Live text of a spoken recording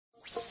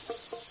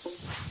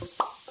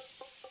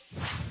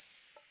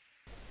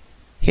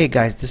Hey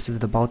guys, this is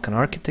the Balkan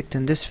Architect.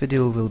 In this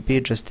video will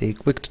be just a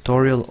quick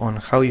tutorial on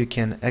how you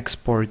can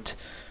export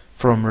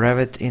from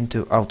Revit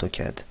into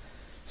AutoCAD.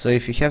 So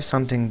if you have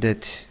some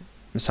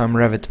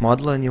Revit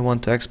model and you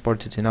want to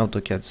export it in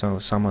AutoCAD, so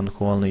someone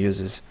who only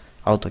uses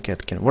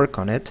AutoCAD can work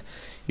on it,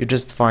 you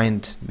just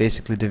find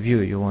basically the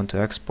view you want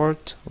to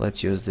export.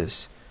 Let's use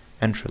this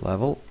entry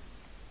level.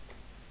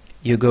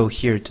 You go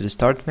here to the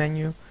start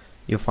menu,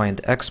 you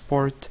find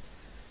export,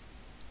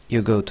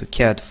 you go to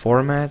CAD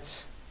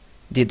formats,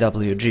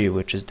 DWG,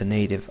 which is the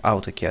native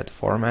AutoCAD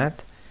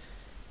format.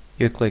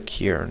 You click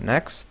here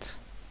next.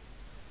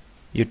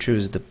 You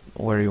choose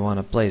where you want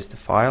to place the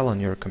file on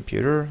your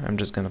computer. I'm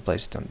just going to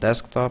place it on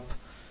desktop.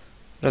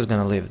 I'm just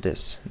going to leave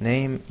this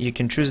name. You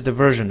can choose the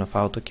version of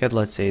AutoCAD.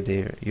 Let's say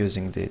they're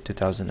using the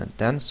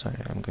 2010, so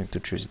I'm going to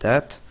choose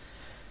that.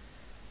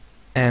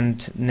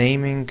 And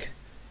naming,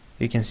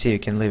 you can see you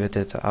can leave it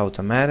at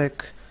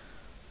automatic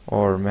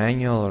or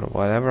manual or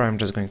whatever. I'm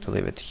just going to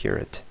leave it here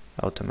at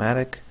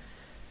automatic.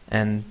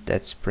 And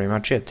that's pretty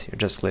much it. You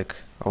just click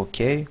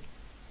OK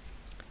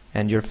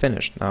and you're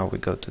finished. Now we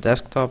go to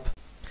desktop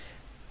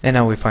and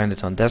now we find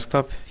it on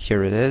desktop.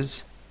 Here it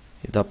is.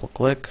 You double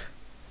click,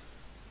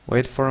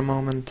 wait for a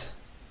moment,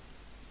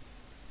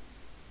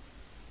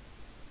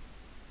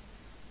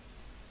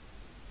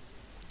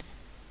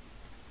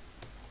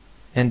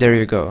 and there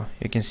you go.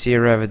 You can see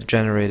Revit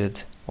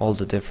generated all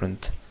the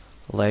different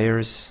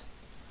layers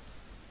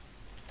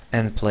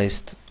and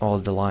placed all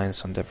the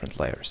lines on different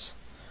layers.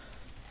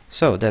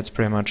 So that's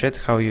pretty much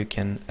it, how you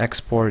can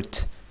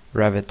export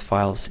Revit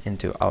files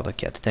into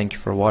AutoCAD. Thank you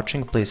for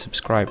watching. Please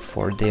subscribe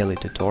for daily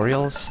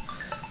tutorials.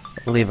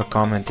 Leave a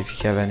comment if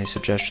you have any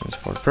suggestions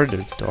for further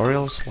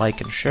tutorials. Like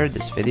and share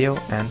this video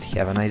and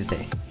have a nice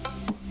day.